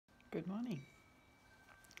Good morning.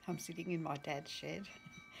 I'm sitting in my dad's shed,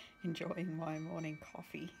 enjoying my morning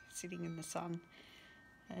coffee, sitting in the sun,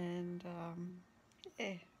 and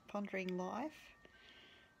yeah, pondering life,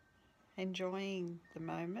 enjoying the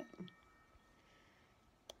moment,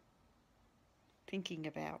 thinking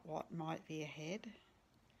about what might be ahead,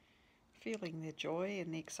 feeling the joy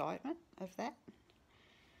and the excitement of that.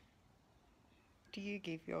 Do you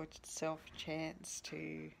give yourself a chance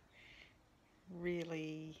to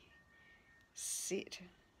really sit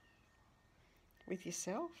with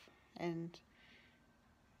yourself and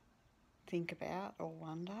think about or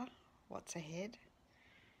wonder what's ahead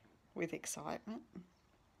with excitement?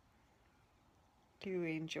 Do you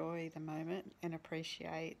enjoy the moment and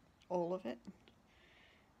appreciate all of it,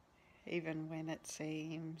 even when it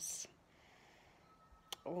seems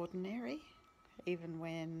ordinary, even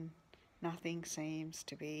when nothing seems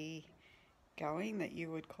to be going that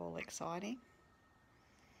you would call exciting?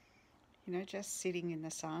 Just sitting in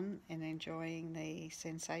the sun and enjoying the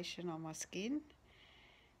sensation on my skin.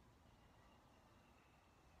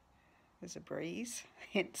 There's a breeze,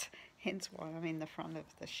 hence why I'm in the front of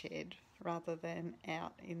the shed rather than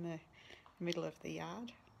out in the middle of the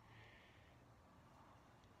yard.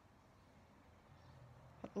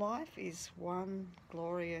 But life is one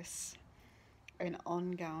glorious and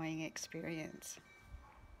ongoing experience.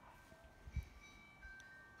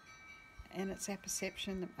 And it's our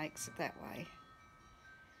perception that makes it that way.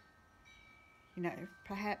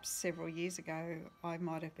 Perhaps several years ago I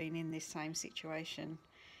might have been in this same situation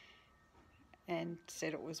and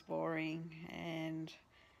said it was boring and,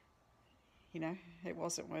 it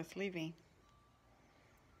wasn't worth living.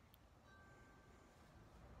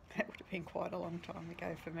 That would have been quite a long time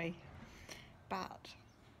ago for me. But,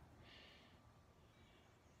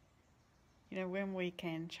 when we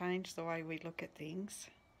can change the way we look at things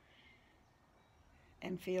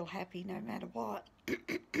and feel happy no matter what,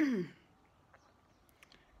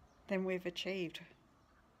 then we've achieved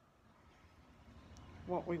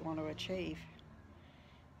what we want to achieve.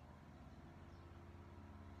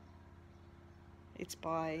 It's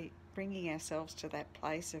by bringing ourselves to that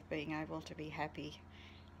place of being able to be happy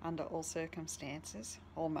under all circumstances,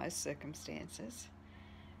 or most circumstances,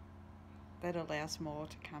 that allows more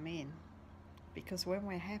to come in. Because when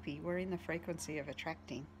we're happy, we're in the frequency of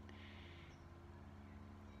attracting.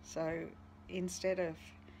 So instead of,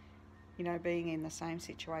 being in the same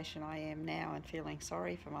situation I am now and feeling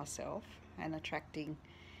sorry for myself and attracting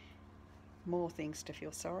more things to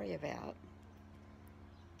feel sorry about,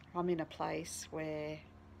 I'm in a place where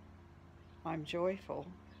I'm joyful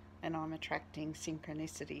and I'm attracting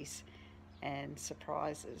synchronicities and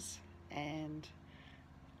surprises and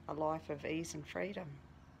a life of ease and freedom.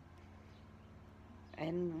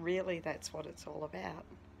 And really that's what it's all about.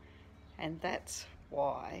 And that's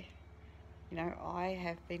why, I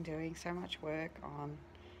have been doing so much work on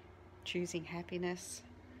choosing happiness,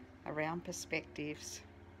 around perspectives,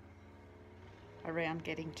 around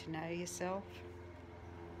getting to know yourself,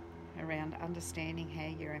 around understanding how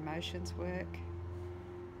your emotions work.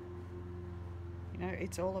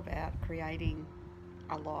 It's all about creating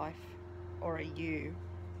a life or a you,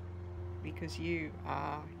 because you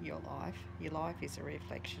are your life. Your life is a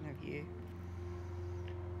reflection of you.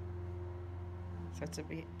 So it's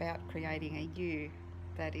about creating a you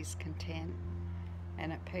that is content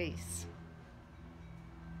and at peace,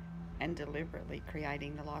 and deliberately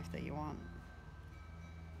creating the life that you want.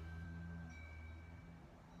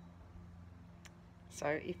 So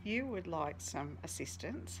if you would like some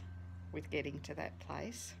assistance with getting to that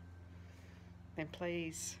place, then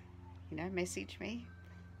please, message me,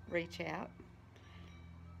 reach out.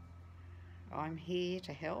 I'm here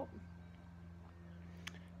to help.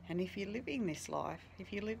 And if you're living this life,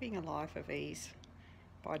 if you're living a life of ease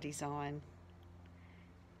by design,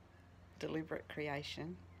 deliberate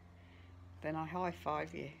creation, then I high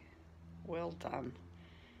five you. Well done.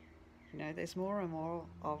 There's more and more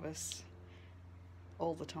of us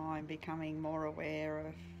all the time becoming more aware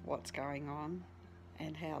of what's going on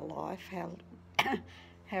and how life,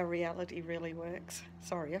 how reality really works.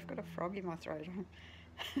 Sorry, I've got a frog in my throat.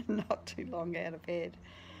 I'm not too long out of bed.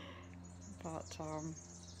 But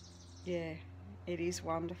yeah, it is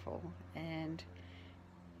wonderful. And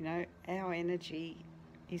our energy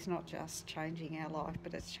is not just changing our life,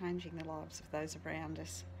 but it's changing the lives of those around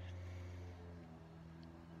us.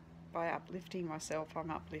 By uplifting myself, I'm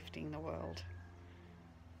uplifting the world.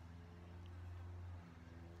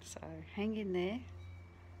 So hang in there.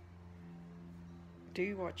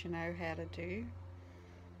 Do what you know how to do.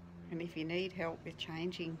 And if you need help with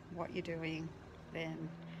changing what you're doing, then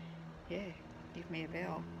yeah, give me a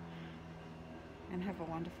bell. and have a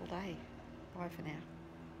wonderful day. Bye for now.